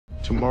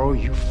Tomorrow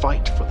you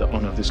fight for the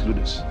honor of this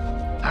ludus.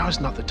 Now is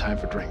not the time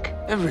for drink.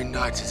 Every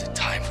night is a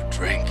time for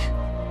drink.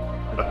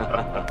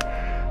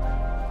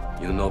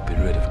 You'll not be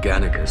rid of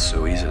Gannicus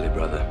so easily,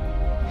 brother.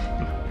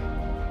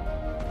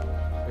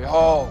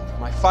 Behold,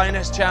 my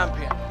finest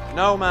champion.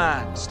 No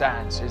man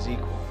stands his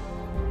equal.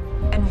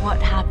 And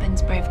what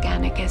happens, brave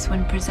Gannicus,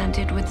 when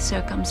presented with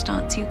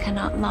circumstance you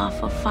cannot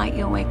laugh or fight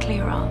your way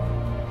clear of?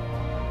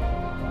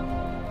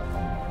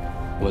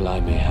 Well, I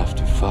may have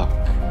to fuck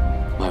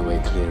my way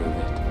clear of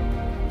it.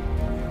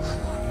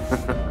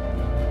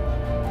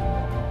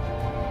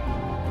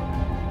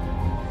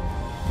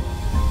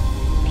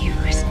 You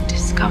risk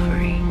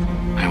discovery.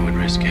 I would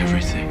risk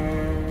everything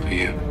for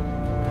you.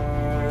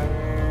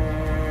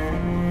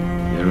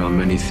 There are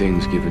many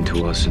things given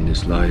to us in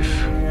this life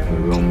for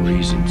wrong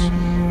reasons.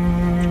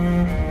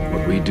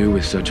 What we do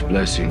with such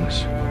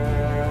blessings,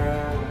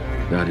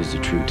 that is the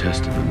true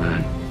test of a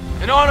man.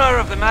 In honor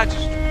of the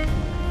magistrate,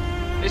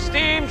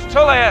 esteemed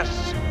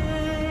Tullius,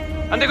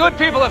 and the good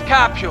people of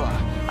Capua,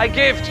 I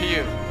give to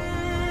you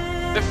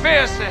the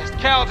fiercest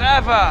Celt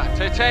ever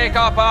to take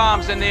up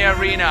arms in the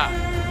arena,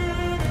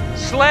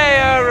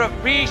 slayer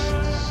of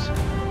beasts,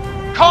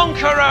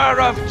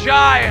 conqueror of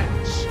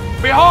giants.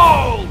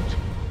 Behold,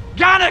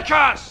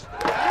 Gannicus,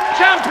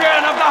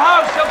 champion of the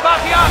house of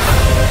Spartacus.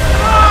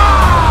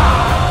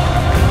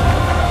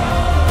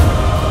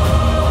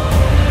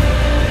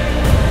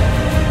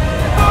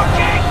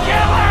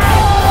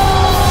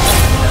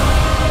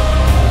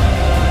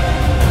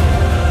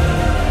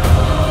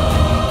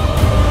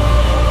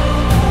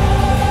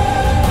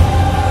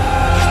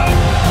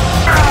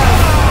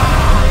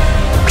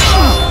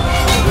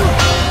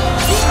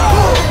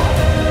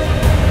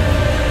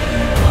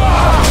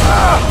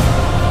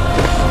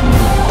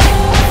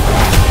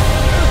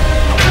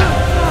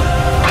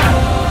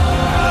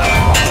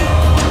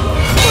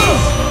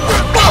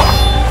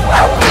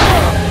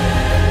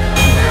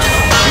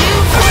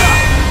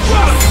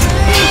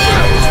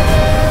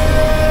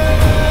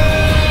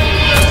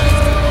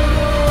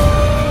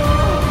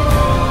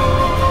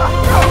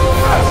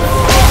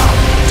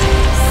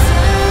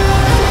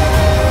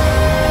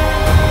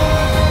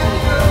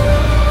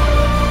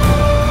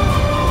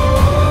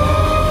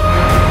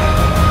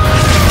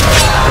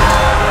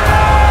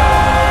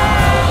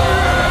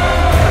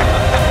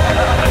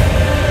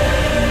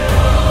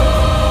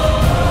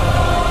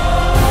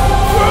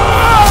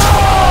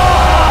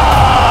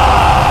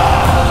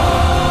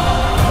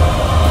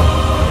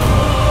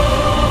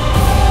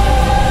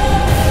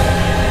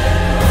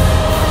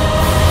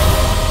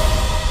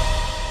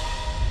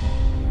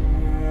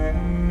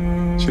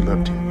 She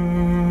loved you.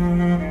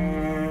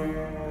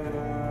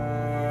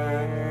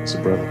 As a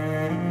brother.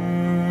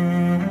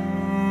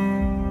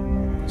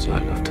 So I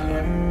loved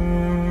her.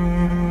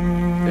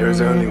 There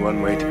is only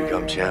one way to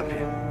become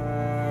champion.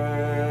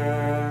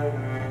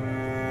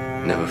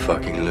 Never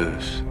fucking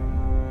lose.